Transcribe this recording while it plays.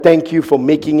Thank you for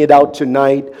making it out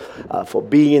tonight, for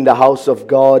being in the house of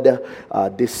God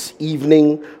this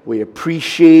evening. We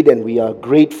appreciate and we are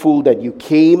grateful that you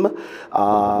came.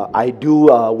 I do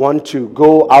want to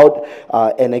go out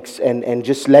and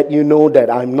just let you know that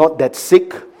I'm not that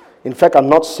sick. In fact, I'm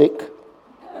not sick.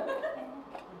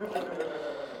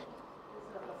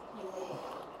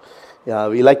 Yeah,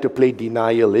 we like to play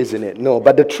denial, isn't it? No,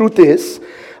 but the truth is,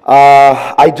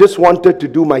 I just wanted to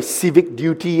do my civic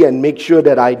duty and make sure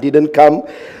that I didn't come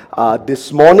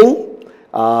this morning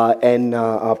and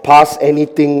pass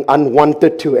anything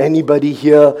unwanted to anybody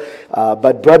here.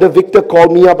 But Brother Victor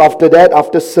called me up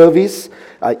after service.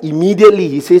 Immediately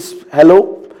he says,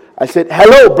 "Hello." I said,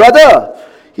 "Hello, brother."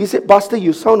 He said, "Pastor,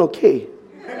 you sound okay."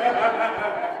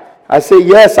 I said,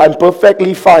 "Yes, I'm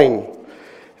perfectly fine."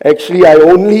 Actually, I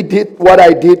only did what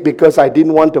I did because I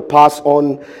didn't want to pass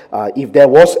on if there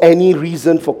was any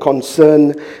reason for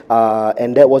concern,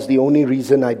 and that was the only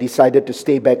reason I decided to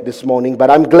stay back this morning.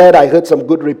 But I'm glad I heard some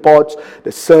good reports,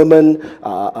 the sermon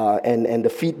and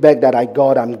the feedback that I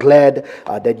got. I'm glad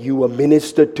that you were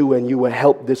ministered to and you were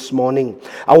helped this morning.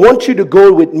 I want you to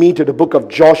go with me to the book of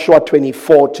Joshua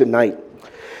 24 tonight.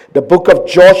 The book of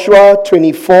Joshua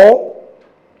 24.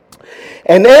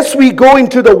 And as we go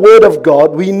into the Word of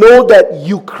God, we know that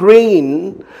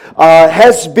Ukraine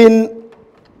has been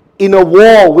in a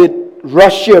war with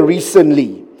Russia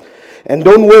recently. And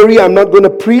don't worry, I'm not going to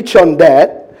preach on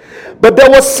that. But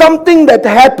there was something that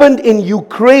happened in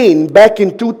Ukraine back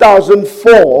in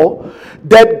 2004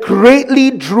 that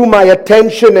greatly drew my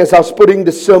attention as I was putting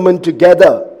the sermon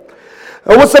together.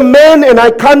 There was a man, and I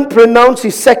can't pronounce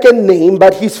his second name,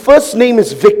 but his first name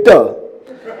is Victor.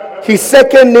 His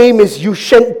second name is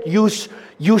Yushchenko.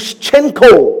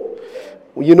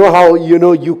 You know how,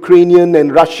 Ukrainian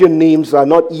and Russian names are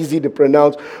not easy to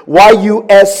pronounce.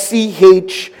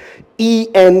 Yuschenko.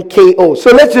 So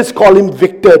let's just call him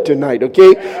Victor tonight,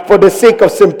 okay? For the sake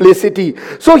of simplicity.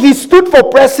 So he stood for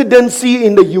presidency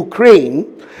in the Ukraine,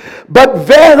 but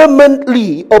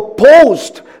vehemently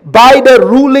opposed by the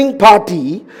ruling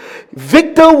party.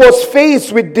 Victor was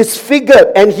faced with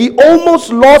disfigured and he almost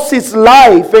lost his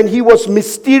life and he was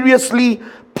mysteriously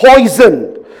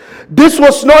poisoned. This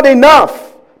was not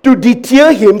enough to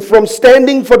deter him from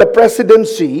standing for the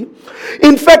presidency.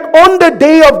 In fact, on the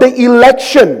day of the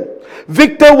election,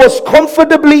 Victor was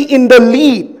comfortably in the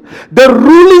lead. The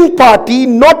ruling party,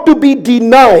 not to be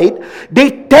denied,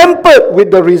 they tampered with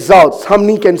the results. How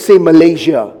many can say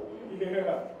Malaysia?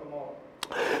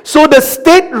 So the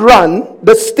state-run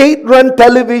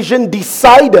television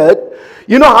decided,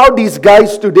 you know how these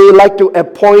guys today like to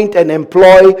appoint and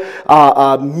employ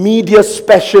media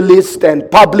specialists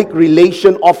and public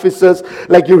relation officers.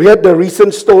 Like you heard the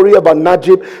recent story about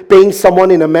Najib paying someone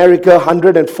in America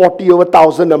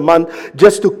 $140,000 a month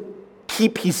just to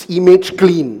keep his image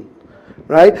clean.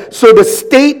 Right? So the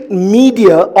state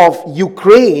media of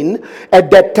Ukraine at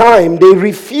that time, they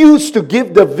refused to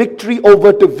give the victory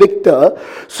over to Victor.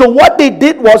 So what they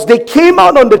did was they came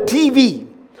out on the TV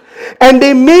and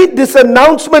they made this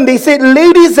announcement. They said,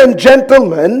 "Ladies and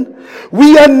gentlemen,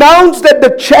 we announce that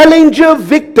the challenger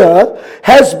Victor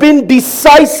has been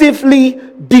decisively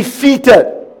defeated."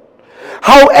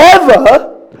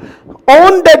 However,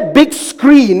 on that big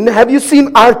screen, have you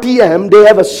seen RTM? They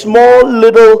have a small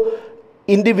little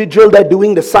individual that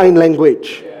doing the sign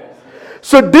language.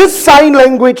 So this sign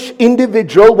language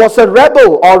individual was a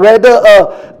rebel, or rather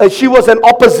she was an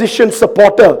opposition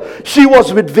supporter. She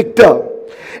was with Victor.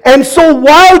 And so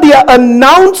while they are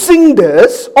announcing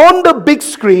this on the big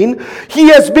screen, he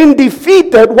has been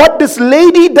defeated. What this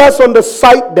lady does on the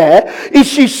side there is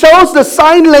she shows the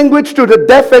sign language to the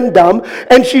deaf and dumb,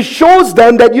 and she shows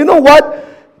them that, you know what,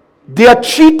 they are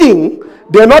cheating.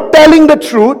 They're not telling the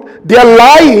truth. They're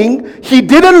lying. He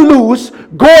didn't lose.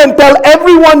 Go and tell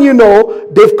everyone you know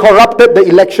they've corrupted the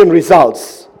election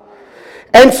results.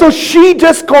 And so she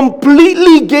just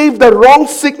completely gave the wrong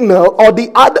signal or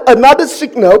another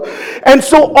signal. And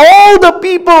so all the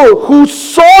people who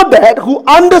saw that, who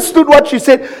understood what she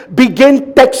said,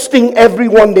 began texting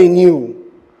everyone they knew.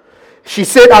 She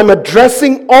said, "I'm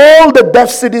addressing all the deaf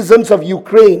citizens of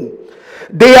Ukraine.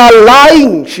 They are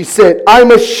lying," she said.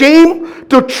 "I'm ashamed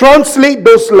to translate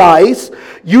those lies.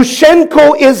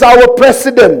 Yushchenko is our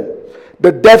president."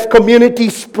 The deaf community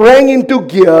sprang into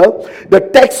gear. The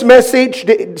text message,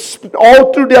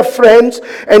 all through their friends,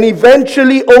 and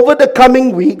eventually over the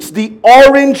coming weeks, the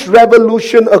Orange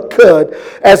Revolution occurred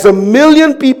as 1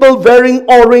 million people wearing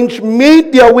orange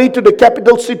made their way to the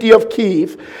capital city of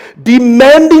Kyiv,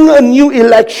 demanding a new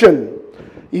election.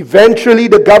 Eventually,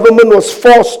 the government was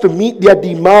forced to meet their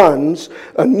demands.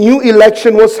 A new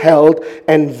election was held,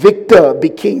 and Victor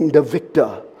became the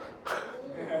victor.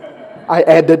 I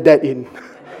added that in.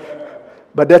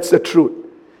 But that's the truth.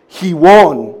 He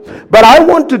won. But I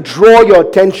want to draw your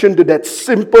attention to that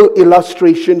simple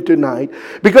illustration tonight.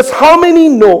 Because how many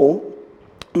know,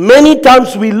 many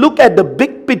times we look at the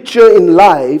big picture in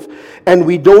life and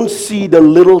we don't see the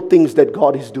little things that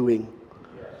God is doing.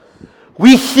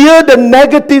 We hear the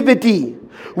negativity.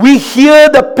 We hear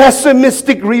the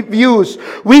pessimistic reviews.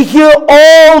 We hear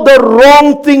all the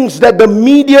wrong things that the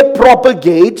media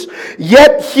propagates.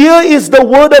 Yet here is the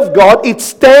word of God. It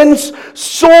stands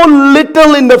so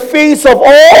little in the face of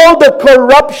all the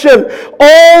corruption,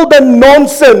 all the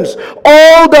nonsense,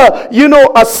 all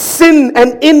the, a sin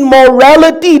and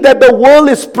immorality that the world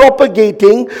is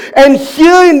propagating. And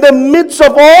here in the midst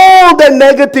of all the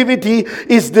negativity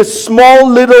is this small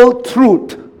little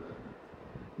truth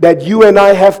that you and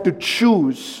I have to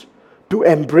choose to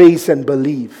embrace and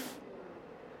believe.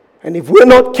 And if we're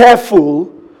not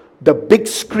careful, the big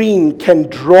screen can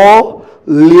draw,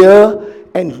 lure,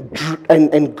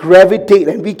 and gravitate,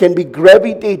 and we can be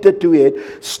gravitated to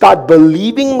it, start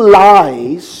believing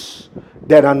lies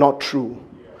that are not true.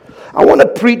 I want to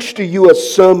preach to you a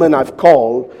sermon I've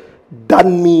called,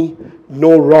 Done Me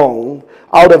No Wrong,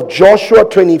 out of Joshua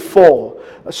 24,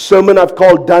 a sermon I've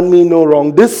called Done Me No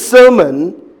Wrong. This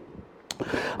sermon,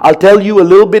 I'll tell you a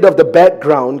little bit of the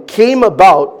background, came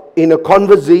about in a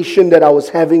conversation that I was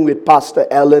having with Pastor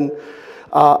Alan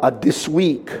this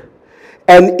week.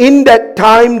 And in that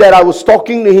time that I was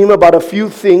talking to him about a few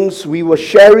things, we were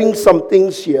sharing some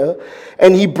things here,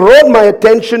 and he brought my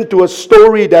attention to a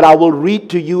story that I will read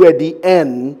to you at the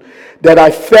end that I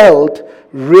felt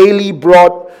really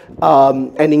brought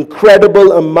an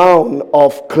incredible amount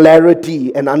of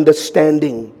clarity and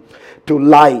understanding to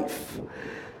life.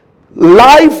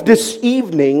 Life this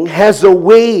evening has a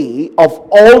way of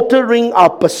altering our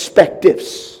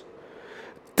perspectives,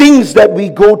 things that we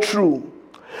go through.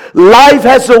 Life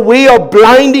has a way of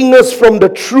blinding us from the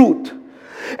truth.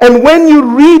 And when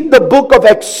you read the book of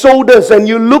Exodus and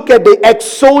you look at the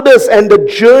Exodus and the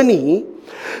journey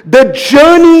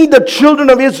the children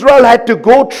of Israel had to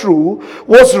go through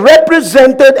was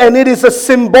represented, and it is a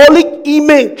symbolic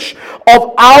image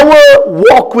of our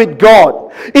walk with God.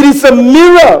 It is a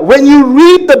mirror. When you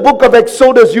read the book of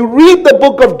Exodus, you read the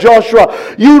book of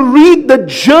Joshua, you read the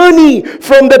journey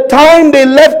from the time they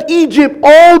left Egypt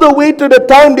all the way to the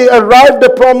time they arrived the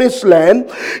promised land.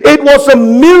 It was a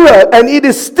mirror, and it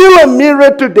is still a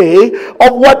mirror today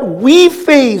of what we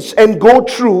face and go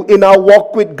through in our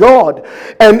walk with God.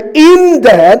 And in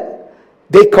that,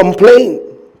 they complained.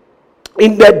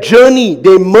 In that journey,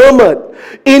 they murmured.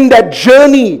 In that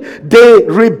journey, they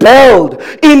rebelled.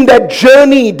 In that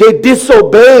journey, they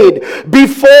disobeyed.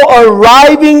 Before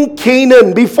arriving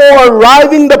Canaan, before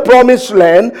arriving the promised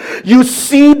land, you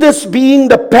see this being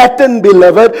the pattern,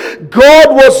 beloved.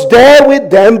 God was there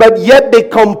with them, but yet they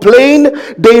complained,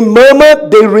 they murmured,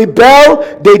 they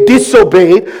rebelled, they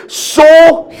disobeyed.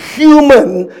 So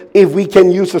human, if we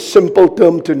can use a simple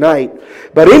term tonight.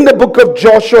 But in the book of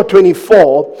Joshua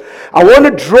 24, I want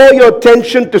to draw your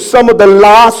attention to some of the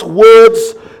last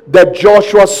words that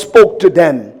Joshua spoke to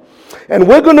them. And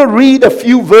we're going to read a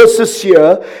few verses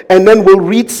here, and then we'll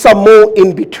read some more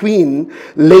in between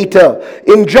later.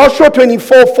 In Joshua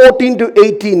 24, 14 to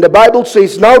 18, the Bible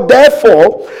says, "Now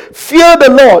therefore, fear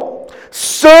the Lord,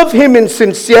 serve him in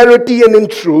sincerity and in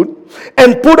truth,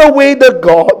 and put away the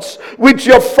gods which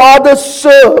your fathers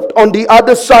served on the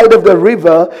other side of the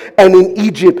river and in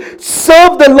Egypt."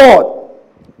 Serve the Lord.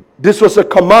 This was a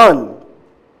command.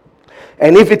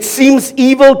 And if it seems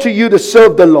evil to you to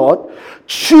serve the Lord,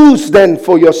 choose then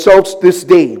for yourselves this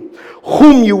day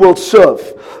whom you will serve,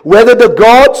 whether the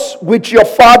gods which your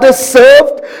fathers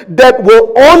served that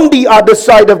were on the other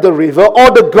side of the river,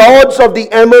 or the gods of the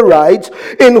Amorites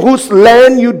in whose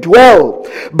land you dwell.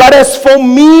 But as for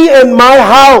me and my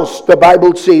house, the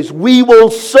Bible says, we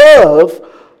will serve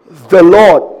the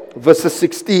Lord. Verse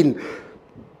 16.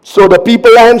 So the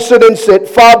people answered and said,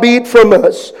 "Far be it from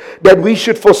us that we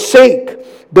should forsake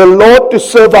the Lord to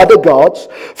serve other gods.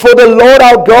 For the Lord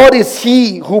our God is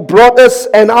he who brought us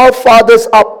and our fathers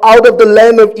up out of the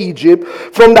land of Egypt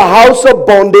from the house of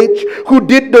bondage, who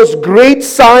did those great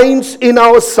signs in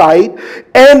our sight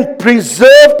and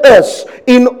preserved us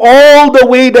in all the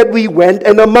way that we went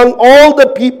and among all the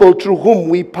people through whom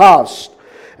we passed.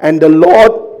 And the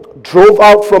Lord drove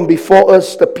out from before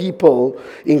us the people,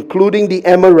 including the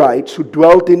Amorites who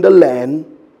dwelt in the land.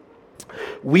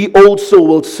 We also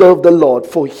will serve the Lord,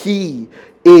 for he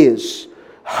is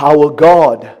our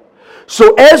God."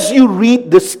 So as you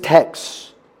read this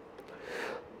text,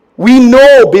 we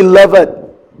know,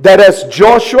 beloved, that as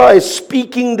Joshua is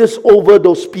speaking this over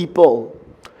those people,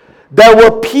 there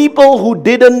were people who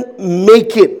didn't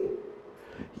make it.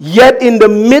 Yet in the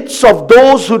midst of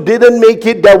those who didn't make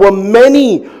it, there were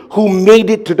many who made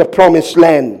it to the promised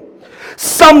land.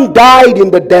 Some died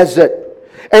in the desert,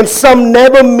 and some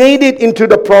never made it into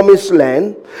the promised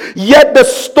land. Yet the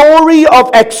story of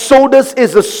Exodus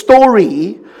is a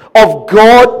story of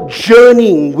God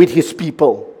journeying with his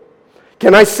people.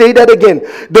 Can I say that again?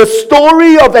 The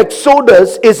story of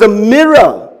Exodus is a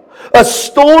mirror, a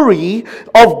story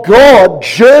of God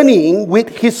journeying with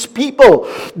his people.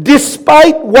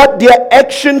 Despite what their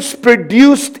actions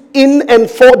produced in and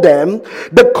for them,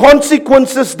 the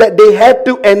consequences that they had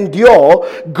to endure,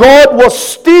 God was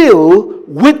still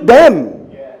with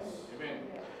them. Yes.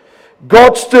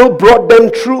 God still brought them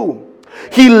through.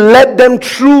 He led them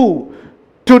through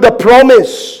to the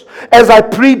promise. As I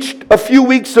preached a few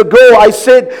weeks ago, I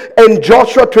said in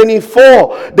Joshua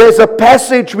 24, there's a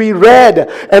passage we read,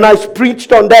 and I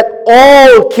preached on that.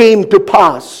 All came to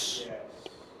pass.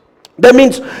 That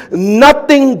means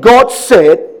nothing God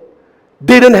said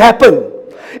didn't happen.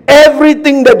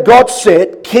 Everything that God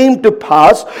said came to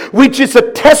pass, which is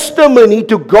a testimony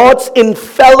to God's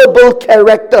infallible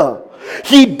character.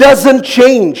 He doesn't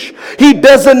change. He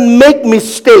doesn't make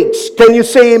mistakes. Can you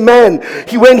say amen?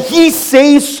 When he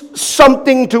says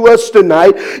something to us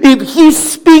tonight, if he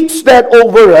speaks that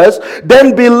over us,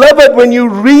 then beloved, when you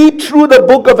read through the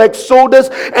book of Exodus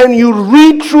and you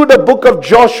read through the book of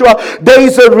Joshua, there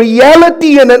is a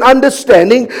reality and an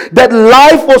understanding that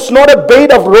life was not a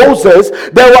bed of roses.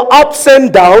 There were ups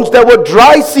and downs. There were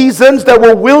dry seasons. There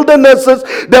were wildernesses.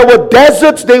 There were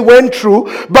deserts they went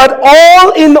through. But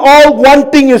all in all,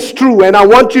 one thing is true, and I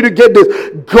want you to get this.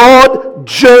 God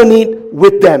journeyed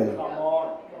with them.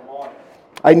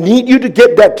 I need you to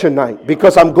get that tonight,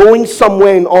 because I'm going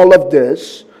somewhere in all of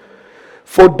this.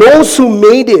 For those who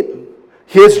made it,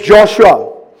 here's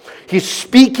Joshua. He's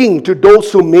speaking to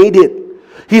those who made it.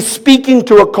 He's speaking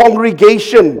to a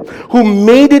congregation who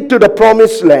made it to the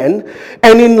promised land.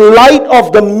 And in light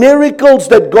of the miracles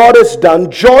that God has done,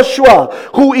 Joshua,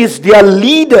 who is their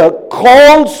leader,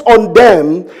 calls on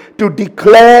them to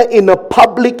declare in a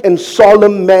public and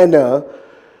solemn manner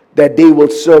that they will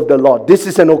serve the Lord. This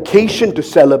is an occasion to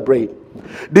celebrate.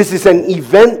 This is an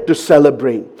event to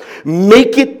celebrate.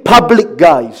 Make it public,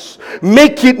 guys.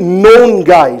 Make it known,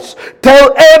 guys.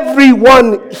 Tell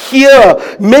everyone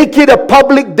here. Make it a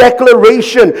public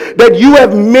declaration that you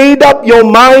have made up your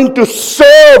mind to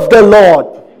serve the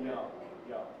Lord.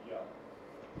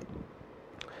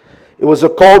 It was a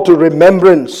call to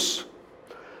remembrance.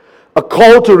 A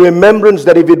call to remembrance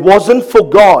that if it wasn't for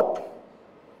God,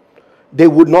 they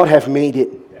would not have made it.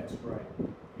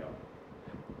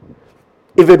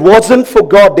 If it wasn't for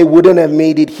God, they wouldn't have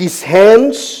made it. His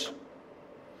hands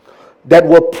that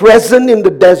were present in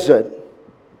the desert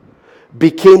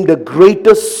became the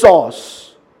greatest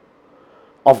source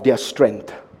of their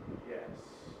strength.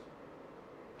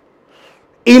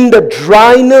 In the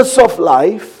dryness of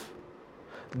life,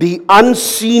 the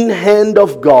unseen hand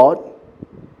of God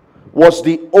was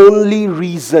the only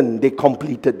reason they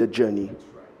completed the journey.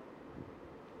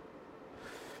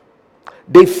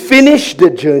 They finished the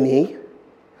journey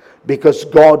because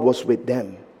God was with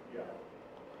them.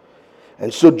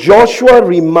 And so Joshua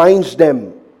reminds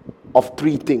them of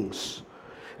three things.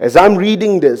 As I'm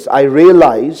reading this, I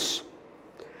realize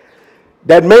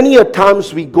that many a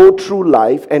times we go through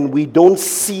life and we don't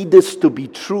see this to be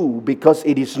true because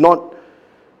it is not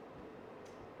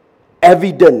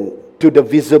evident to the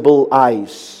visible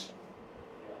eyes.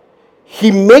 He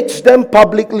makes them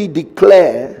publicly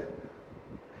declare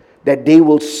that they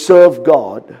will serve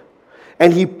God.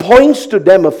 And he points to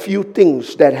them a few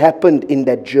things that happened in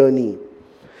that journey.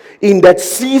 In that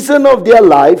season of their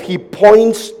life, he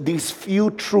points these few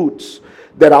truths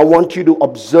that I want you to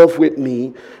observe with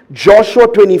me. Joshua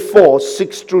 24,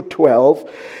 6 through 12.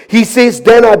 He says,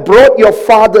 "Then I brought your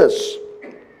fathers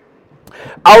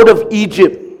out of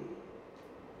Egypt,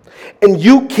 and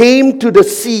you came to the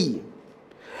sea,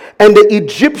 and the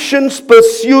Egyptians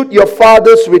pursued your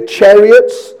fathers with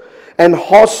chariots and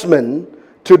horsemen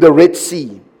to the Red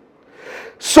Sea.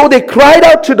 So they cried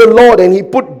out to the Lord, and he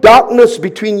put darkness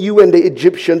between you and the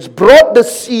Egyptians, brought the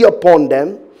sea upon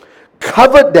them,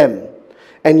 covered them,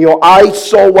 and your eyes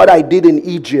saw what I did in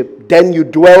Egypt. Then you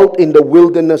dwelt in the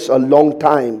wilderness a long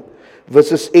time."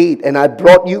 Verses 8, "And I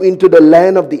brought you into the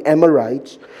land of the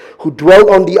Amorites, who dwelt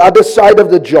on the other side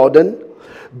of the Jordan.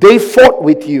 They fought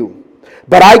with you,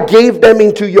 but I gave them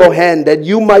into your hand that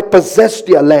you might possess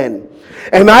their land.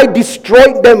 and I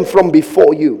destroyed them from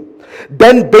before you.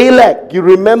 Then Balak, you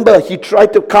remember, he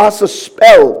tried to cast a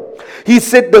spell. He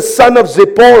said the son of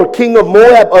Zippor, king of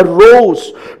Moab,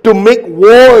 arose to make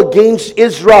war against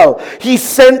Israel. He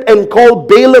sent and called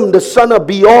Balaam, the son of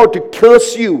Beor, to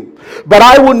curse you. But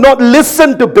I would not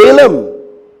listen to Balaam.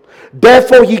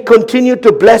 Therefore he continued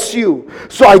to bless you.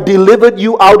 So I delivered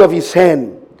you out of his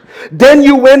hand. Then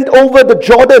you went over the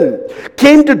Jordan,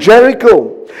 came to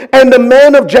Jericho, and the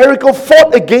man of Jericho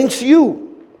fought against you.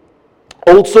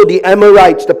 Also the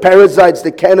Amorites, the Perizzites,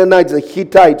 the Canaanites, the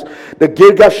Hittites, the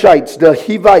Girgashites, the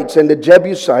Hivites, and the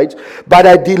Jebusites, but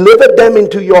I delivered them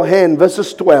into your hand.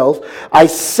 Verses 12, I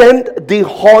sent the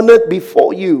hornet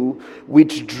before you,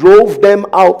 which drove them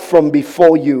out from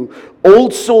before you.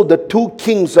 Also the 2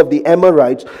 kings of the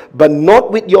Amorites, but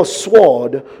not with your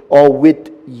sword or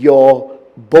with your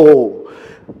bow.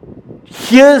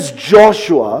 Here's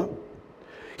Joshua.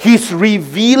 He's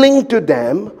revealing to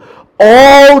them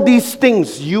all these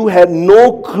things you had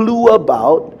no clue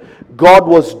about, God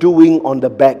was doing on the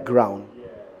background.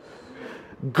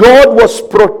 God was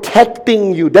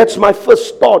protecting you. That's my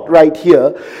first thought right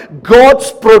here.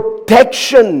 God's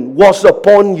protection was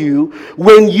upon you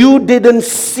when you didn't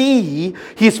see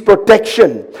His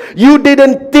protection. You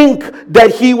didn't think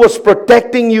that He was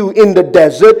protecting you in the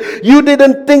desert. You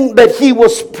didn't think that He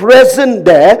was present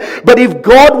there. But if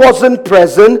God wasn't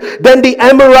present, then the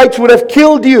Amorites would have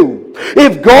killed you.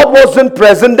 If God wasn't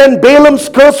present, then Balaam's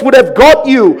curse would have got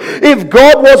you. If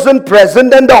God wasn't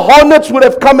present, then the hornets would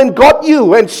have come and got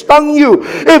you and stung you.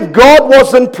 If God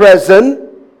wasn't present,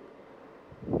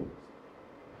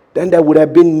 then there would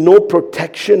have been no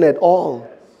protection at all.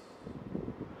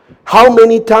 How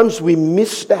many times we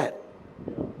miss that?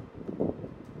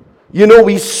 You know,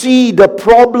 we see the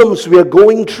problems we are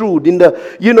going through in the,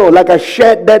 like I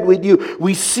shared that with you.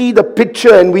 We see the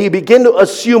picture and we begin to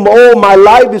assume, oh, my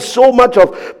life is so much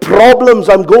of problems.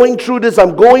 I'm going through this,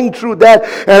 I'm going through that,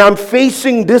 and I'm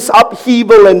facing this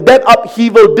upheaval and that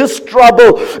upheaval, this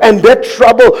trouble and that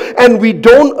trouble. And we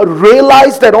don't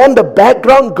realize that on the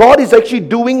background, God is actually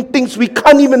doing things we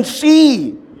can't even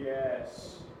see.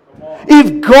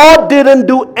 If God didn't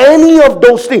do any of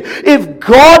those things, if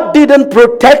God didn't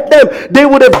protect them, they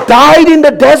would have died in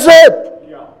the desert.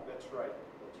 Yeah, that's right.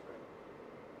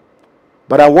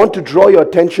 But I want to draw your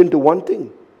attention to one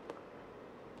thing.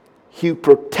 He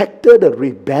protected a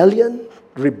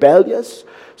rebellious,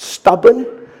 stubborn,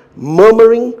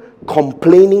 murmuring,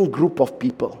 complaining group of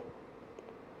people.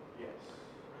 Yes.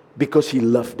 Because He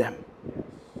loved them.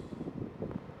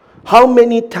 How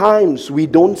many times we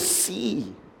don't see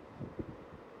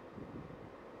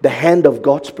the hand of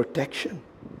God's protection?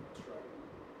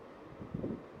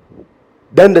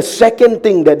 Then the second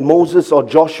thing that Moses or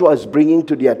Joshua is bringing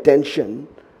to the attention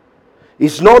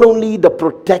is not only the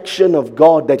protection of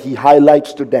God that he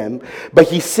highlights to them, but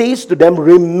he says to them,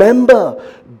 remember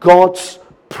God's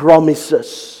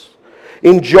promises.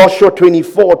 In Joshua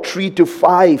 24,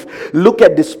 3-5, look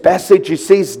at this passage. It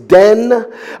says,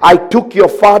 then I took your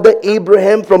father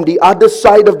Abraham from the other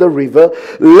side of the river,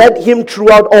 led him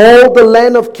throughout all the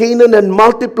land of Canaan, and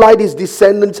multiplied his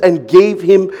descendants, and gave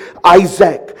him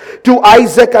Isaac. To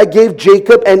Isaac I gave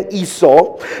Jacob and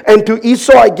Esau, and to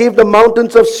Esau I gave the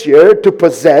mountains of Seir to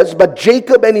possess, but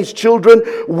Jacob and his children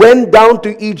went down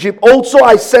to Egypt. Also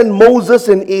I sent Moses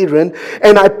and Aaron,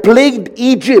 and I plagued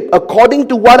Egypt according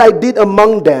to what I did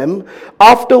among them.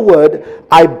 Afterward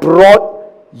I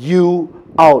brought you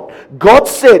out. God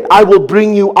said, I will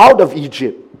bring you out of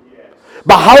Egypt. Yes.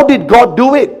 But how did God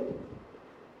do it?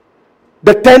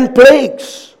 The 10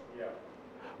 plagues.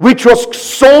 Which was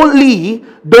solely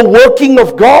the working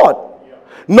of God,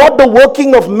 not the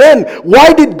working of men.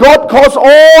 Why did God cause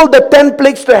all the 10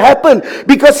 plagues to happen?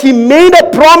 Because He made a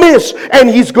promise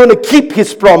and He's going to keep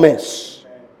His promise.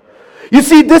 You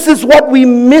see, this is what we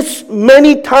miss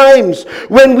many times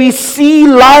when we see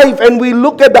life and we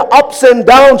look at the ups and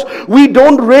downs. We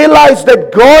don't realize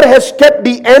that God has kept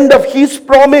the end of His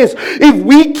promise. If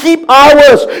we keep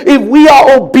ours, if we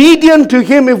are obedient to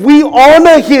Him, if we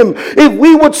honor Him, if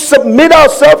we would submit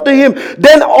ourselves to Him,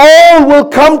 then all will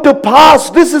come to pass.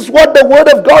 This is what the Word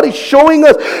of God is showing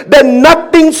us, that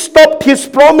nothing stopped His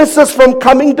promises from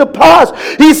coming to pass.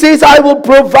 He says, I will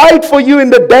provide for you in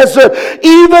the desert,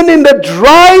 even in the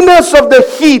dryness of the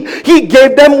heat, He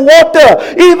gave them water.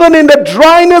 Even in the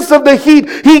dryness of the heat,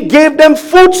 He gave them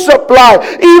food supply.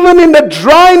 Even in the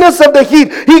dryness of the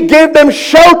heat, He gave them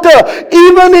shelter.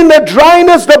 Even in the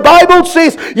dryness, the Bible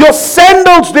says, your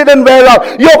sandals didn't wear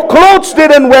out, your clothes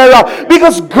didn't wear out,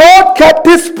 because God kept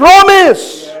His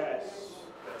promise.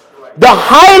 The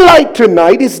highlight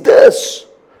tonight is this,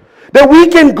 that we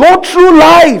can go through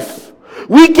life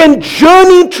We can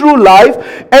journey through life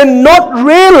and not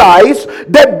realize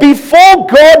that before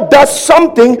God does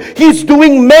something, He's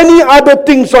doing many other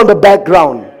things on the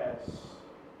background.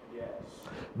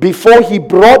 Before He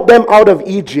brought them out of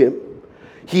Egypt,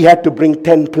 He had to bring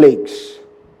 10 plagues.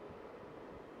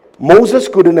 Moses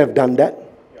couldn't have done that.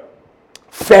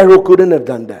 Pharaoh couldn't have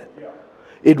done that.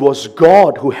 It was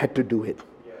God who had to do it.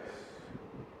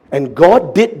 And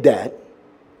God did that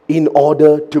in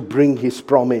order to bring His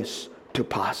promise to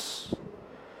pass.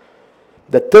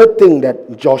 The third thing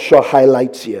that Joshua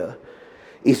highlights here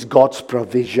is God's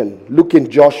provision. Look in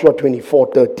Joshua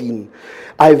 24:13.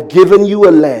 I've given you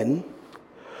a land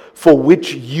for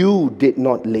which you did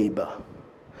not labor,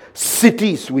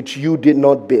 cities which you did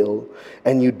not build,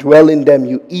 and you dwell in them.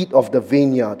 You eat of the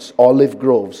vineyards, olive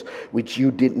groves, which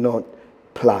you did not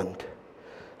plant.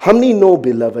 How many know,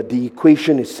 beloved, the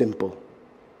equation is simple?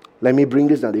 Let me bring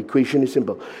this down. The equation is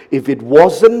simple. If it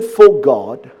wasn't for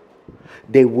God,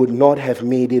 they would not have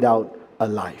made it out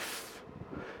alive.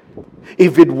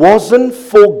 If it wasn't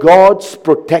for God's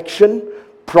protection,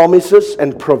 promises,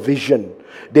 and provision,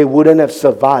 they wouldn't have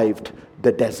survived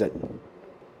the desert.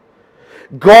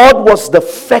 God was the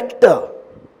factor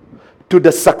to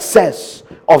the success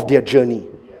of their journey.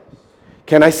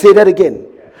 Can I say that again?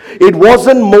 It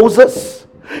wasn't Moses.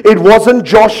 It wasn't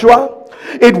Joshua.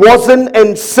 It wasn't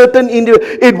a certain individual.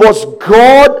 It was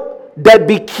God that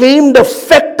became the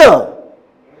factor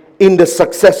in the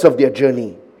success of their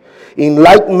journey. In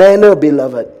like manner,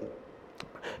 beloved,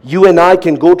 you and I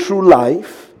can go through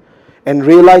life and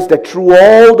realize that through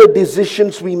all the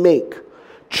decisions we make,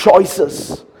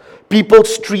 choices,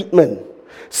 people's treatment,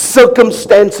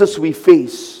 circumstances we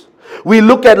face, we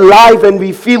look at life and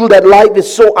we feel that life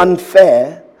is so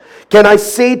unfair. Can I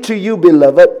say to you,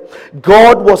 beloved,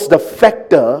 God was the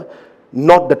factor,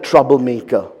 not the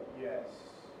troublemaker.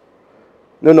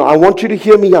 No, I want you to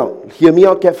hear me out. Hear me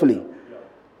out carefully.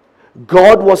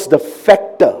 God was the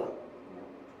factor,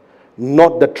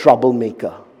 not the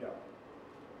troublemaker.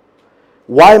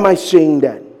 Why am I saying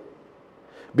that?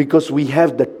 Because we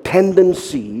have the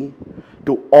tendency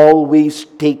to always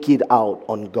take it out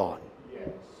on God.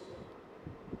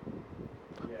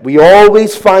 We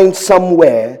always find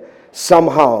somewhere,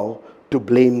 somehow, to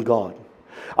blame God.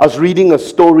 I was reading a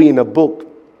story in a book.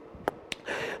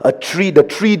 The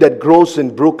tree that grows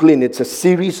in Brooklyn. It's a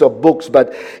series of books,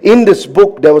 but in this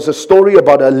book there was a story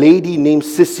about a lady named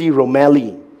Sissy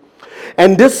Romali.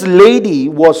 And this lady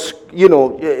was,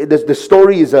 the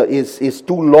story is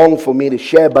too long for me to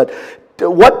share, but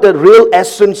what the real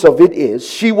essence of it is,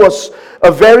 she was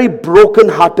a very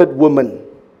broken-hearted woman.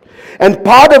 And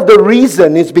part of the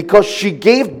reason is because she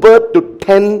gave birth to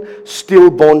 10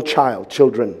 stillborn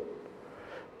children.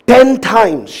 10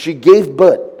 times she gave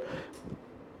birth.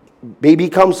 Baby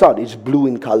comes out, it's blue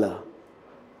in color.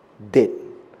 Dead.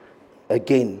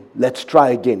 Again, let's try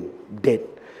again. Dead.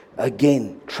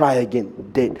 Again, try again.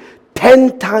 Dead.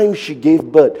 10 times she gave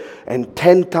birth, and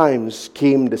 10 times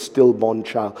came the stillborn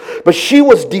child. But she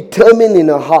was determined in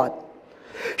her heart.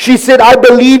 She said, I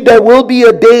believe there will be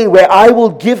a day where I will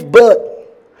give birth.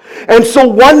 And so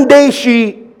one day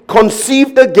she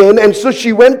conceived again, and so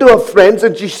she went to her friends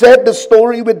and she shared the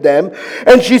story with them,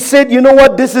 and she said, you know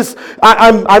what,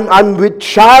 I'm with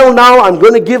child now, I'm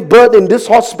going to give birth in this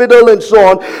hospital and so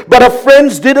on. But her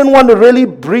friends didn't want to really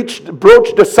broach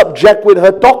the subject with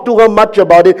her, talk to her much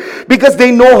about it, because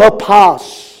they know her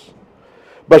past.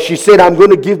 But she said, I'm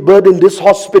going to give birth in this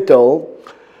hospital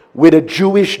with a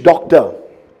Jewish doctor.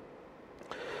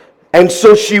 And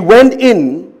so she went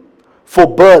in for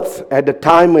birth at the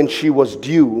time when she was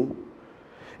due,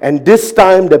 and this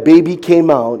time the baby came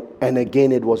out, and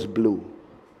again it was blue.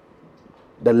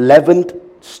 The 11th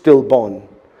stillborn.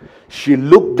 She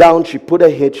looked down, she put her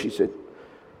head, she said,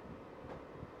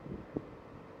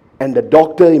 and the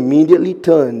doctor immediately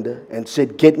turned and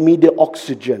said, get me the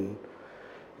oxygen.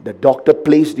 The doctor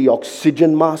placed the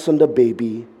oxygen mask on the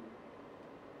baby,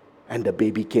 and the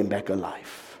baby came back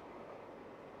alive.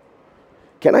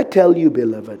 Can I tell you,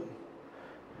 beloved,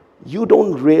 you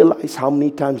don't realize how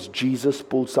many times Jesus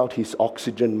pulls out his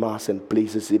oxygen mask and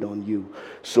places it on you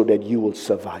so that you will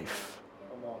survive.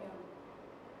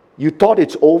 You thought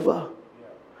it's over,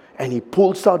 and he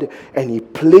pulls out and he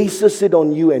places it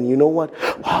on you, and you know what?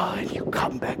 And you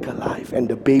come back alive, and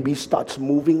the baby starts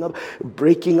moving up,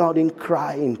 breaking out in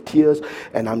cry, in tears.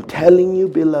 And I'm telling you,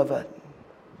 beloved,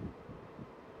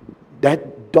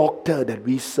 that doctor that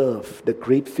we serve, the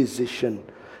great physician,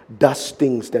 does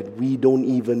things that we don't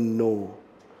even know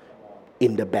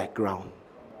in the background.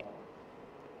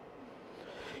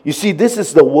 You see, this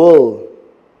is the world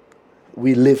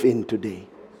we live in today.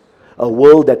 A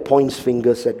world that points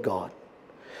fingers at God.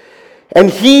 And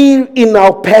he, in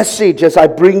our passage, as I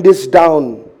bring this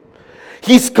down,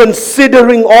 he's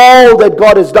considering all that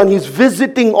God has done. He's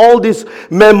visiting all these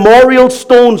memorial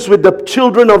stones with the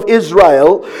children of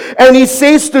Israel. And he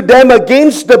says to them,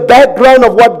 against the background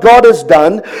of what God has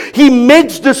done, he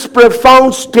makes this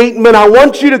profound statement. I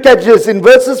want you to catch this in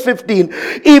verses 15.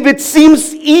 If it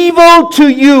seems evil to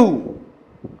you,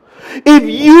 if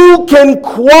you can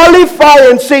qualify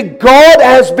and say God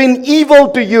has been evil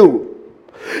to you,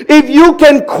 if you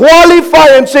can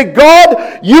qualify and say,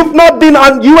 God, you have been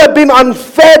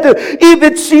unfair. If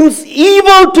it seems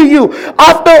evil to you,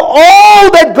 after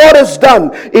all that God has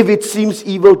done, if it seems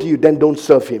evil to you, then don't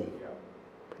serve him.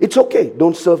 It's okay,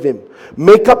 don't serve him.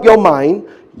 Make up your mind,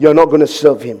 you're not going to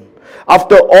serve him.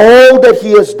 After all that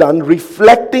he has done,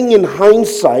 reflecting in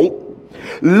hindsight,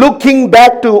 looking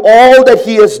back to all that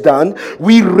he has done,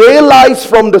 we realize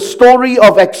from the story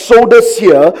of Exodus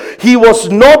here, he was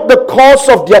not the cause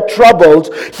of their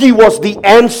troubles, he was the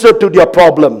answer to their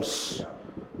problems.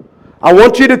 I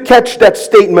want you to catch that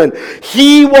statement.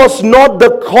 He was not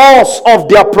the cause of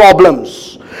their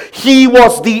problems, he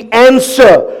was the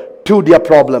answer to their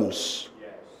problems.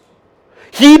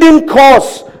 He didn't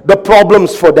cause the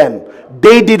problems for them.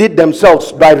 They did it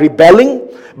themselves by rebelling,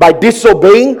 by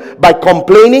disobeying, by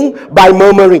complaining, by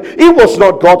murmuring. It was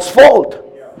not God's fault.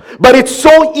 But it's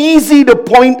so easy to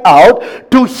point out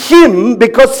to him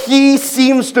because he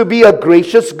seems to be a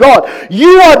gracious God.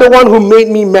 You are the one who made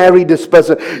me marry this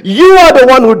person. You are the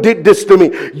one who did this to me.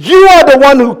 You are the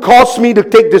one who caused me to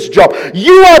take this job.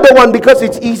 You are the one, because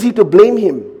it's easy to blame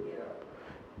him.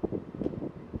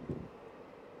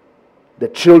 The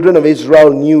children of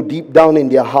Israel knew deep down in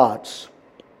their hearts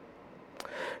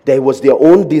that it was their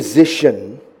own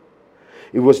decision,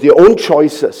 it was their own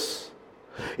choices,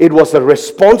 it was a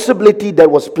responsibility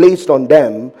that was placed on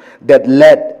them that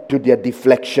led to their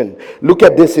deflection. Look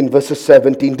at this in verses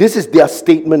 17. This is their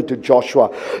statement to Joshua.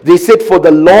 They said, for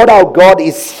the Lord our God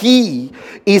is he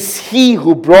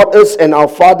who brought us and our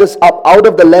fathers up out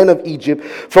of the land of Egypt,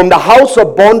 from the house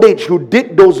of bondage, who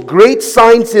did those great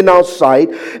signs in our sight,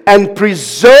 and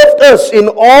preserved us in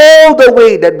all the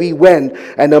way that we went,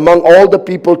 and among all the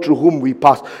people through whom we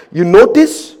passed. You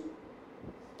notice?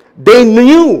 They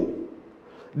knew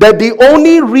that the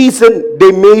only reason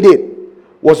they made it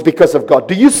was because of God.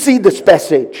 Do you see this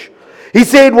passage? He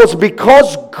said it was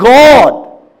because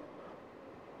God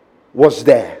was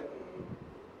there.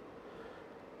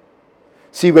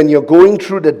 See, when you're going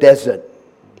through the desert,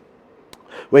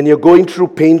 when you're going through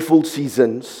painful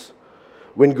seasons,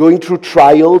 when going through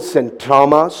trials and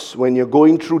traumas, when you're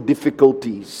going through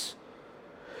difficulties,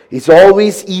 it's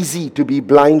always easy to be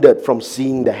blinded from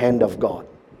seeing the hand of God.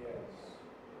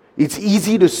 It's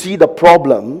easy to see the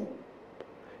problem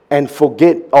and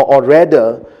forget, or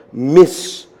rather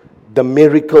miss the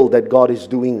miracle that God is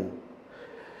doing.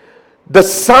 The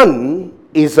sun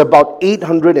is about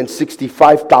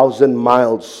 865,000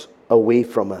 miles away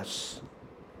from us.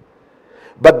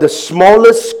 But the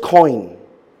smallest coin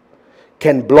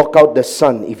can block out the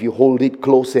sun if you hold it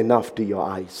close enough to your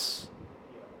eyes.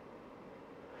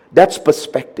 That's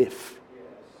perspective.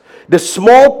 The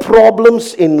small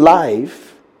problems in life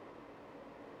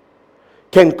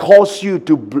can cause you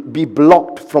to be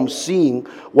blocked from seeing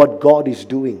what God is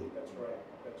doing.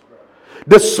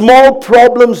 The small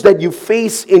problems that you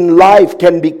face in life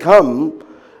can become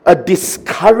a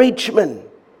discouragement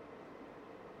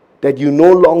that you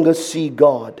no longer see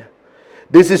God.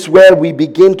 This is where we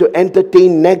begin to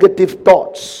entertain negative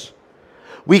thoughts.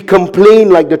 We complain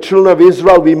like the children of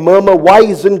Israel. We murmur, why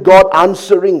isn't God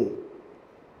answering?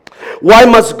 Why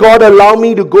must God allow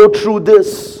me to go through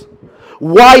this?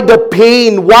 Why the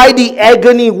pain? Why the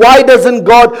agony? Why doesn't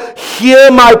God hear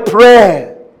my prayer?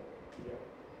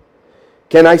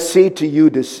 Can I say to you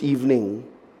this evening,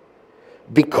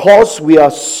 because we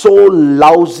are so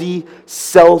lousy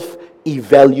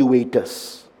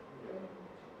self-evaluators,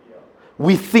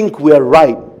 we think we are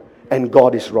right and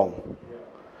God is wrong.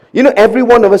 You know, every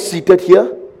one of us seated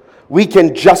here, we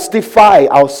can justify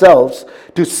ourselves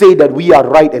to say that we are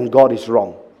right and God is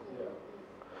wrong.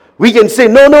 We can say,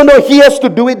 no, he has to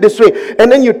do it this way.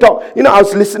 And then you talk. You know, I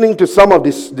was listening to some of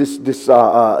the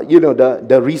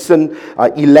recent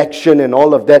election and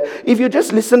all of that. If you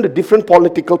just listen to different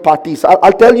political parties,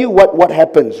 I'll tell you what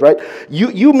happens, right?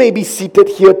 You may be seated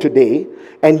here today,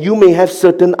 and you may have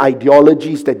certain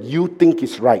ideologies that you think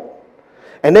is right.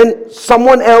 And then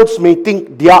someone else may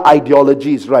think their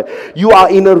ideology is right. You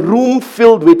are in a room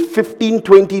filled with 15,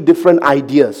 20 different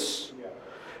ideas.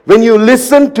 When you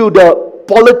listen to the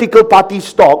political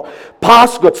parties talk,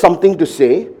 PAS got something to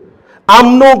say,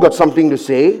 UMNO got something to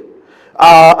say,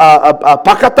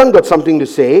 Pakatan got something to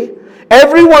say,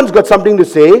 Everyone's got something to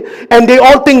say, and they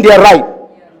all think they're right.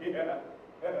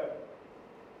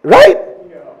 Right?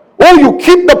 Oh, you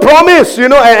keep the promise,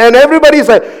 and everybody's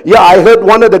like, yeah, I heard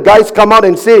one of the guys come out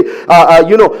and say,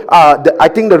 I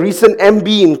think the recent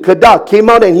MB in Kedah came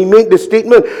out and he made this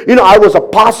statement, I was a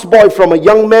past boy from a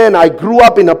young man, I grew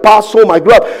up in a past home,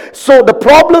 So the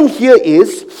problem here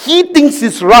is, he thinks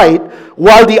he's right,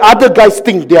 while the other guys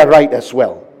think they're right as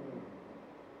well.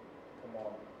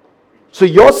 So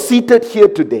you're seated here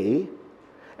today,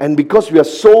 and because we are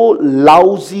so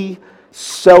lousy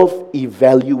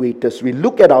self-evaluators, we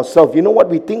look at ourselves, you know what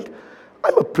we think?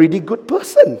 I'm a pretty good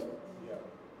person.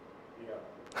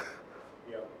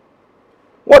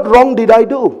 What wrong did I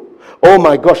do? Oh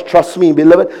my gosh, trust me,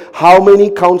 beloved, how many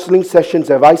counseling sessions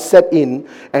have I sat in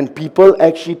and people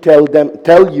actually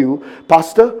tell you,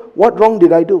 Pastor, what wrong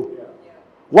did I do?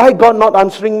 Why God not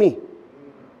answering me?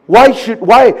 What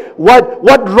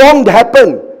wrong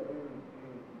happened?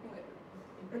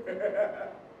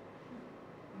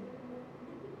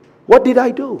 What did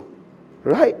I do?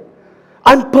 Right?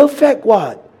 I'm perfect,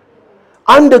 what?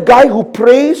 I'm the guy who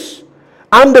prays.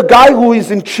 I'm the guy who is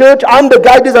in church. I'm the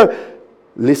guy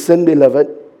Listen, beloved.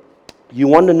 You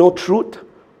want to know truth?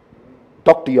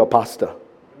 Talk to your pastor.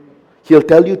 He'll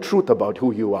tell you truth about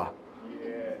who you are.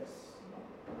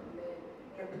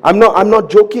 I'm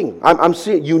not joking. I'm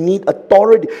saying you need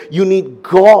authority. You need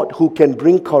God who can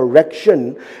bring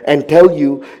correction and tell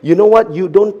you, you know what, you're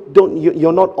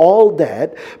not all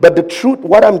that. But the truth,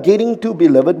 what I'm getting to,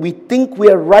 beloved, we think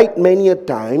we're right many a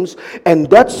times, and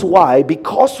that's why,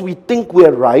 because we think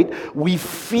we're right, we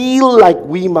feel like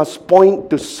we must point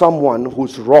to someone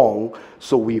who's wrong,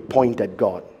 so we point at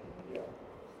God.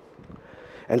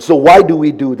 And so why do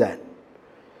we do that?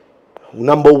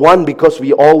 Number one, because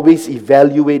we always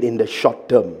evaluate in the short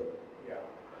term.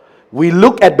 We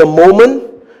look at the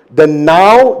moment, the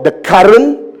now, the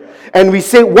current, and we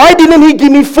say, why didn't he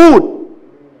give me food?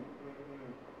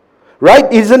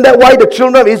 Right? Isn't that why the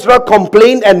children of Israel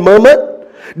complained and murmured?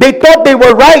 They thought they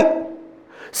were right.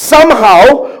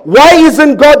 Somehow, why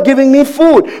isn't God giving me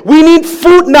food? We need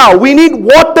food now. We need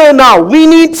water now. We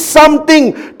need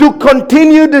something to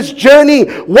continue this journey.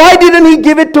 Why didn't he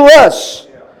give it to us?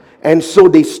 And so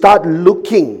they start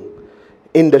looking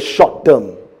in the short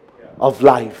term of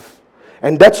life.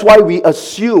 And that's why we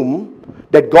assume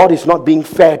that God is not being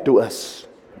fair to us.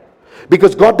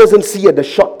 Because God doesn't see at the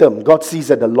short term. God sees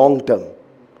at the long term.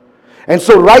 And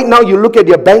so right now you look at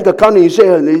your bank account and you say,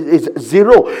 it's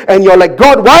zero. And you're like,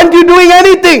 God, why aren't you doing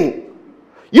anything?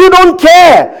 You don't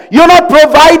care. You're not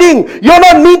providing. You're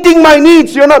not meeting my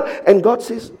needs. You're not. And God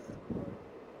says,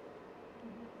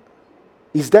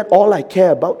 is that all I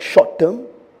care about, short term?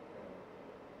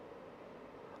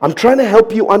 I'm trying to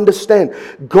help you understand.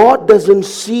 God doesn't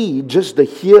see just the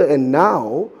here and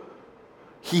now.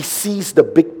 He sees the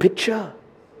big picture.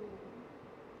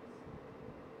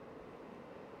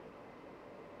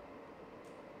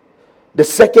 The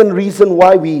second reason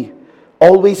why we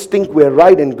always think we're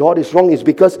right and God is wrong is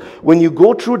because when you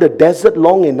go through the desert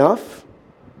long enough,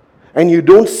 and you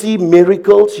don't see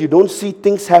miracles, you don't see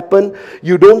things happen,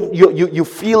 you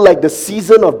feel like the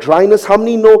season of dryness. How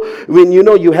many know when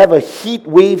you have a heat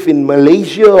wave in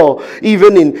Malaysia, or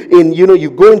even in you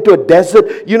go into a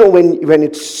desert, when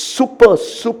it's super,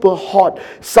 super hot,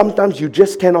 sometimes you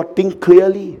just cannot think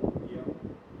clearly.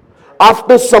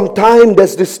 After some time,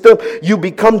 there's this term, you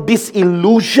become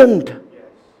disillusioned.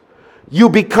 You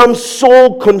become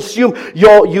so consumed.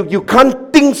 You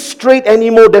can't think straight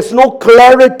anymore. There's no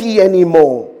clarity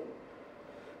anymore.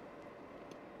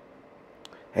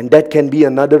 And that can be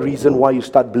another reason why you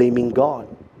start blaming God.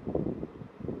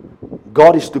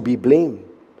 God is to be blamed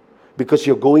because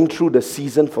you're going through the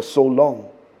season for so long.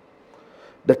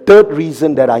 The third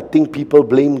reason that I think people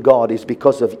blame God is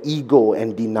because of ego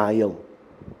and denial.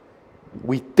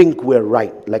 We think we're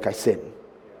right, like I said.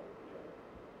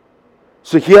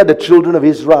 So here the children of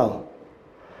Israel,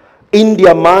 in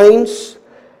their minds,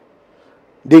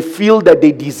 they feel that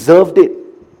they deserved it.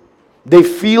 They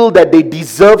feel that they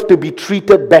deserve to be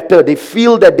treated better. They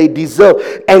feel that they deserve.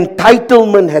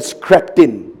 Entitlement has crept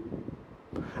in.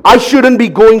 I shouldn't be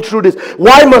going through this.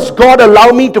 Why must God allow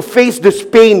me to face this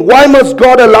pain? Why must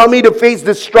God allow me to face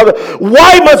this struggle?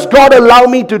 Why must God allow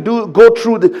me to go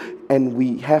through this? And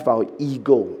we have our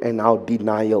ego and our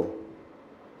denial.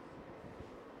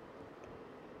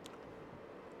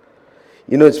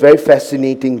 It's very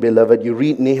fascinating, beloved. You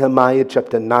read Nehemiah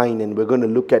chapter 9, and we're going to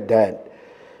look at that.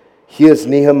 Here's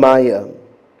Nehemiah.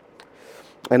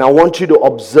 And I want you to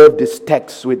observe this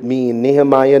text with me in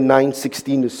Nehemiah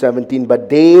 9:16 to 17. But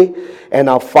they and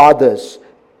our fathers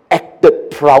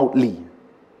acted proudly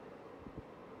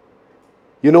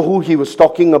You know who he was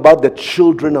talking about? The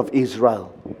children of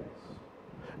Israel.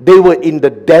 They were in the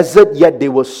desert, yet they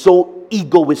were so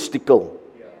egoistical,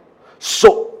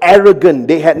 so arrogant.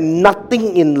 They had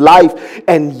nothing in life,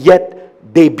 and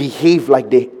yet they behaved like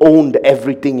they owned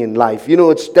everything in life. You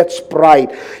know, that's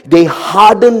pride. They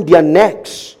hardened their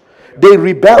necks. They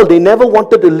rebelled. They never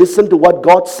wanted to listen to what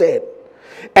God said,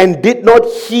 and did not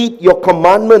heed your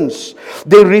commandments.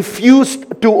 They refused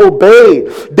to obey.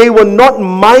 They were not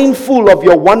mindful of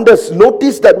your wonders.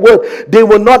 Notice that word. They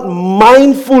were not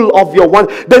mindful of your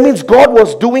wonders. That means God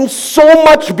was doing so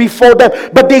much before them,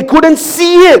 but they couldn't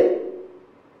see it.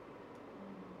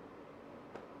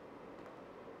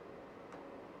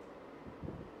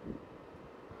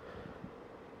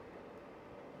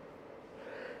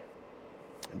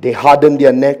 They hardened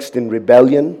their necks in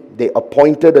rebellion. They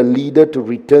appointed a leader to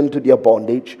return to their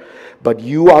bondage. But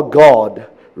you are God,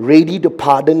 ready to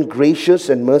pardon, gracious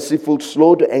and merciful,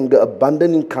 slow to anger,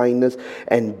 abundant in kindness,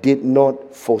 and did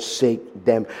not forsake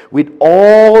them. With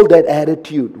all that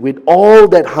attitude, with all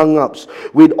that hang-ups,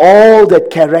 with all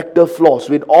that character flaws,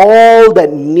 with all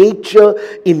that nature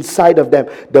inside of them,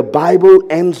 the Bible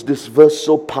ends this verse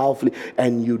so powerfully.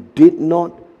 And you did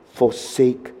not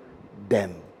forsake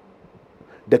them.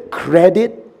 The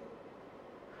credit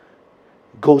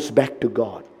goes back to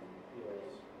God.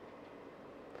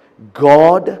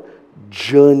 God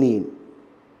journeyed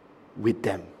with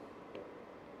them.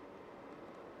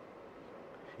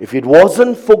 If it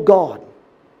wasn't for God,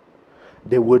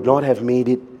 they would not have made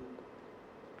it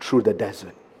through the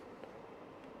desert.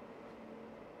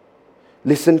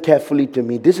 Listen carefully to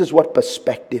me. This is what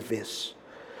perspective is.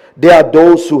 There are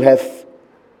those who have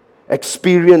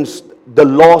experienced the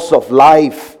loss of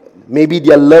life, maybe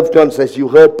their loved ones. As you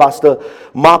heard Pastor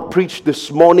Mark preach this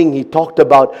morning, he talked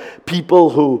about people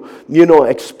who,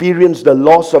 experienced the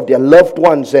loss of their loved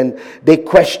ones, and they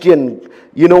question,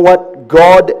 you know what,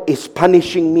 God is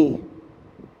punishing me.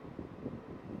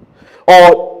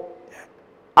 Or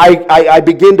I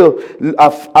begin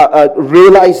to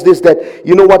realize this, that,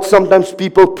 you know what, sometimes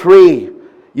people pray.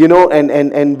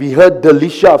 And we heard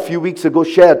Delisha a few weeks ago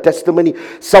share a testimony.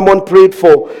 Someone prayed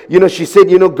for, she said,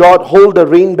 God, hold the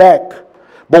rain back.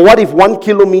 But what if 1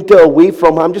 kilometer away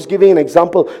from her, I'm just giving an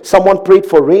example, someone prayed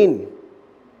for rain?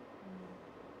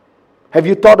 Have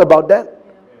you thought about that?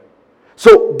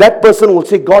 So that person will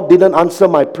say, God didn't answer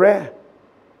my prayer.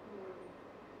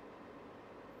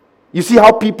 You see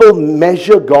how people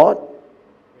measure God?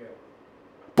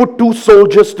 Put two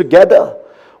soldiers together.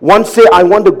 One say, I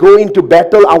want to go into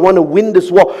battle, I want to win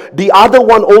this war. The other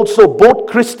one also, both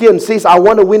Christians, says, I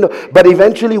want to win. But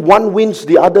eventually one wins,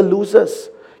 the other loses.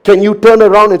 Can you turn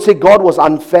around and say God was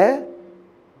unfair?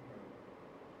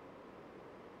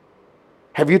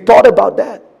 Have you thought about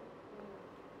that?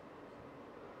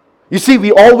 You see,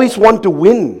 we always want to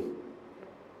win.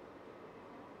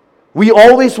 We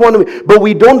always want to, but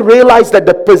we don't realize that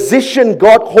the position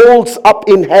God holds up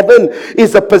in heaven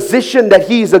is a position that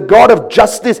He is a God of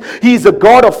justice. He is a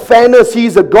God of fairness. He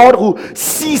is a God who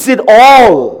sees it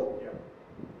all.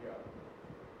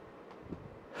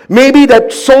 Maybe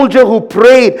that soldier who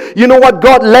prayed, you know what,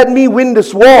 God, let me win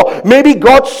this war. Maybe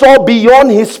God saw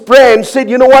beyond his prayer and said,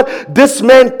 you know what, this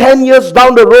man 10 years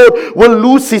down the road will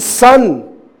lose his son.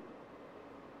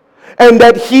 And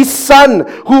that his son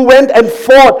who went and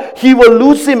fought, he will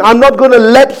lose him. I'm not going to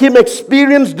let him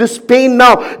experience this pain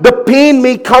now. The pain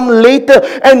may come later.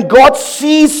 And God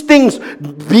sees things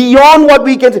beyond what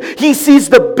we can see. He sees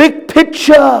the big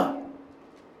picture.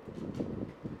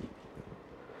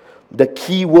 The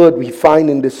key word we find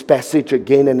in this passage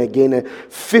again and again,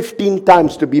 15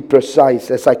 times to be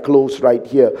precise, as I close right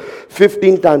here.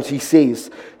 15 times he says,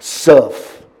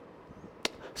 serve.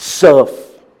 Serve.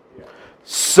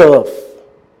 Serve.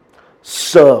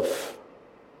 Serve.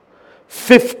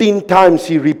 15 times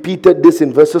he repeated this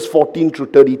in verses 14 through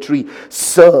 33.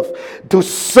 Serve. To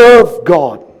serve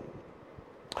God.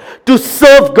 To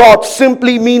serve God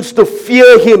simply means to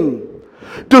fear Him.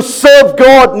 To serve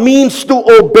God means to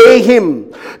obey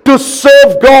Him. To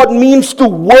serve God means to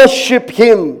worship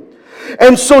Him.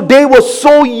 And so they were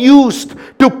so used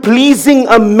to pleasing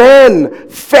a man,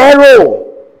 Pharaoh.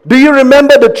 Do you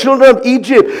remember the children of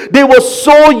Egypt? They were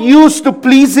so used to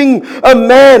pleasing a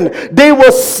man. They were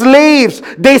slaves.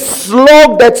 They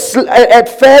slogged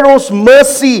at Pharaoh's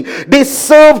mercy. They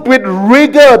served with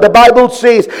rigor, the Bible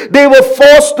says. They were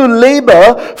forced to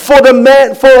labor for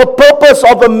a purpose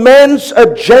of a man's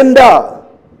agenda.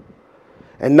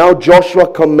 And now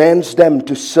Joshua commands them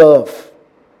to serve.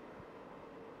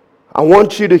 I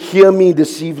want you to hear me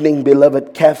this evening,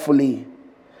 beloved, carefully.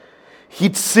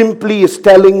 He simply is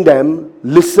telling them,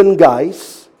 listen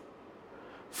guys,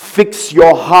 Fix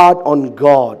your heart on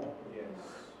God, Yes.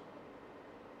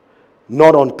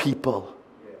 not on people.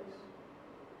 Yes.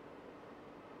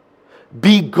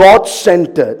 Be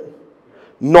God-centered,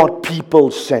 not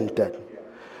people-centered.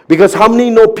 Because how many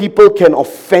know people can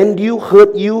offend you,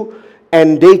 hurt you,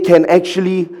 and they can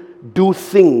actually do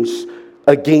things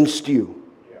against you?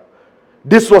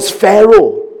 This was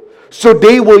Pharaoh. So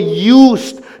they were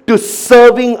used to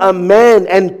serving a man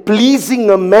and pleasing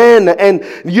a man. And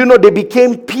they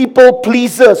became people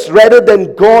pleasers rather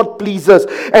than God pleasers.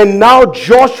 And now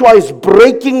Joshua is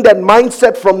breaking that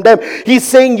mindset from them. He's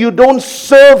saying you don't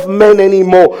serve men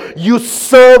anymore. You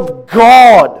serve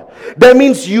God. That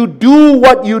means you do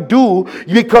what you do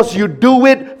because you do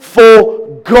it for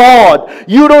God.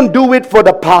 You don't do it for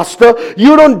the pastor.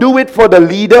 You don't do it for the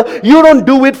leader. You don't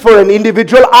do it for an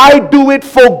individual. I do it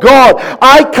for God.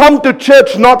 I come to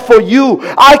church not for you.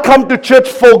 I come to church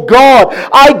for God.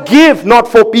 I give not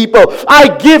for people.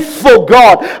 I give for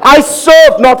God. I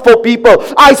serve not for people.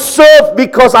 I serve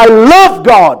because I love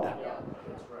God. That's right.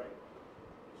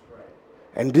 That's right.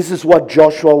 And this is what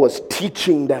Joshua was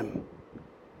teaching them.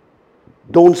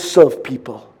 Don't serve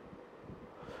people.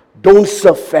 Don't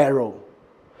serve Pharaoh.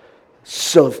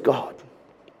 Serve God.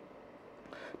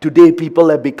 Today people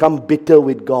have become bitter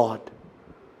with God.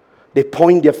 They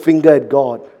point their finger at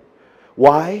God.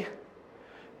 Why?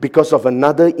 Because of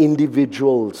another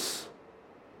individual's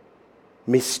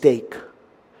mistake.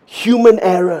 Human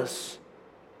errors.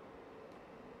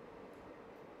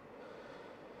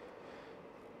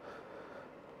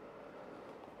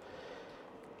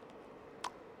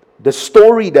 The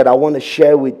story that I want to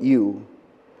share with you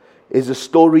is a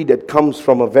story that comes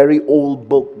from a very old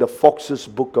book, the Fox's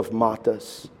Book of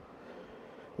Martyrs.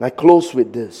 And I close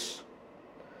with this.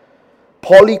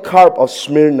 Polycarp of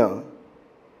Smyrna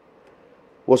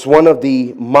was one of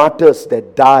the martyrs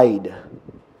that died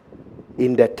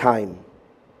in that time.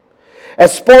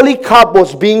 As Polycarp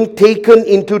was being taken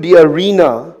into the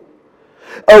arena,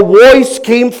 a voice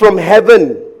came from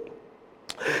heaven.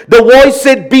 The voice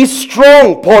said, "Be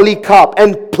strong, Polycarp,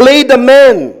 and play the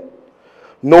man."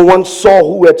 No one saw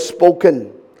who had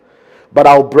spoken, but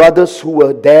our brothers who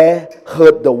were there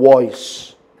heard the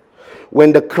voice.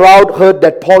 When the crowd heard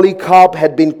that Polycarp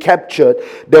had been captured,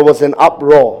 there was an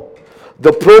uproar.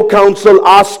 The proconsul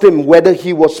asked him whether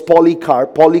he was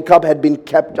Polycarp. Polycarp had been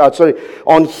captured.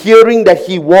 On hearing that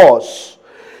he was,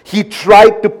 he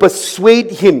tried to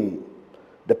persuade him.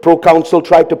 The proconsul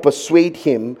tried to persuade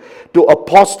him to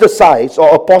apostatize,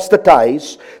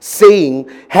 saying,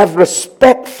 "Have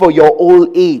respect for your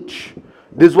old age."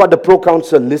 This is what the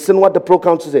proconsul, listen what the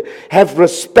proconsul said. "Have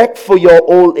respect for your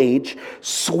old age,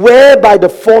 swear by the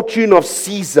fortune of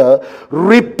Caesar,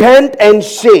 repent and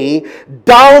say,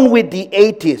 'Down with the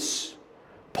atheists.'"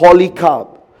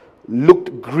 Polycarp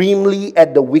looked grimly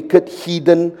at the wicked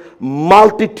heathen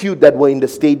multitude that were in the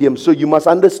stadium. So you must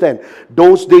understand,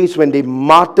 those days when they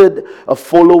martyred a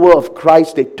follower of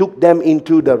Christ, they took them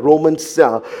into the Roman,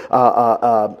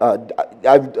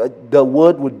 the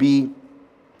word would be,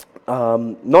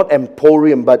 not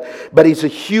emporium, but it's a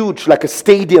huge, like a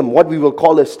stadium, what we will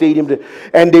call a stadium.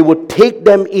 And they would take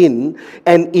them in,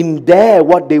 and in there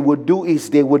what they would do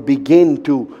is they would begin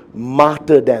to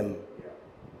martyr them.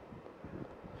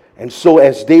 And so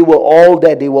as they were all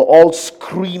there, they were all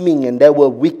screaming, and there were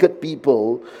wicked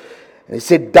people. And they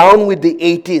said, "Down with the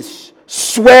atheists.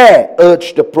 Swear,"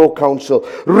 urged the proconsul.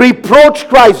 "Reproach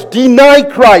Christ, deny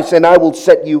Christ, and I will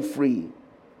set you free."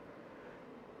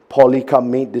 Polycarp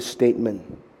made this statement.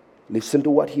 Listen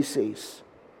to what he says.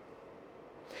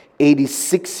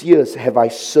 86 years have I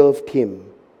served him,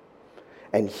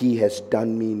 and he has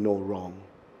done me no wrong.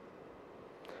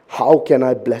 How can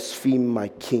I blaspheme my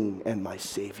King and my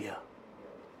Savior?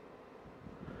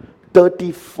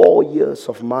 34 years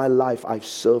of my life I've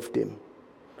served him.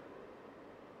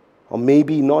 Or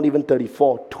maybe not even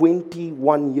 34,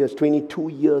 21 years, 22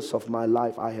 years of my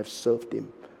life I have served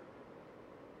him.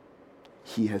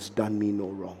 He has done me no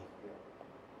wrong.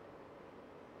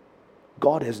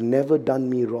 God has never done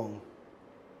me wrong.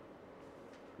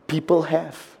 People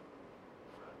have,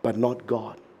 but not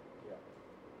God.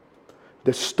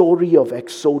 The story of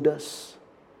Exodus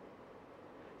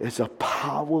is a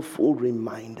powerful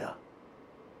reminder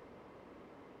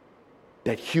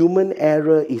that human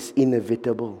error is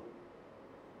inevitable,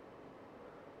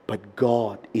 but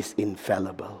God is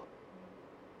infallible.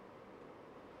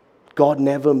 God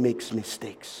never makes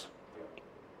mistakes.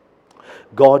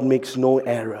 God makes no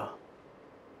error.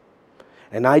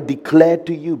 And I declare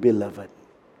to you, beloved,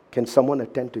 can someone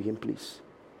attend to him, please?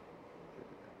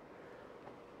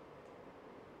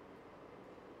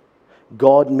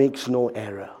 God makes no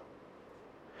error.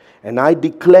 And I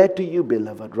declare to you,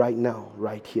 beloved, right now,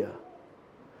 right here,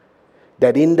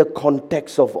 that in the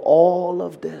context of all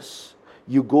of this,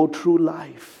 you go through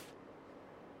life,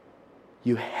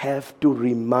 you have to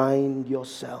remind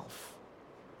yourself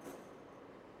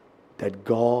that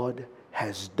God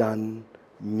has done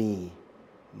me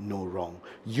no wrong.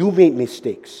 You made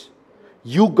mistakes.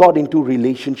 You got into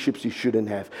relationships you shouldn't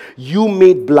have. You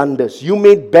made blunders. You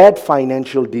made bad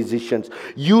financial decisions.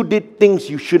 You did things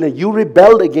you shouldn't. You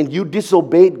rebelled again. You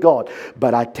disobeyed God.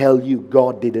 But I tell you,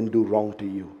 God didn't do wrong to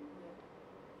you.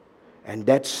 And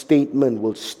that statement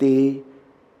will stay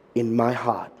in my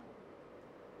heart.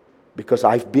 Because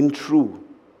I've been through.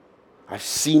 I've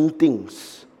seen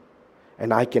things.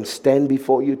 And I can stand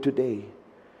before you today.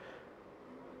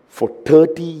 For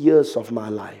 30 years of my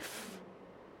life,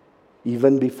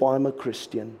 even before I'm a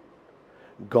Christian,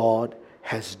 God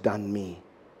has done me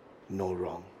no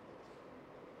wrong.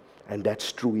 And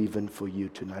that's true even for you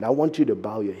tonight. I want you to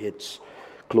bow your heads,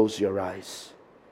 close your eyes.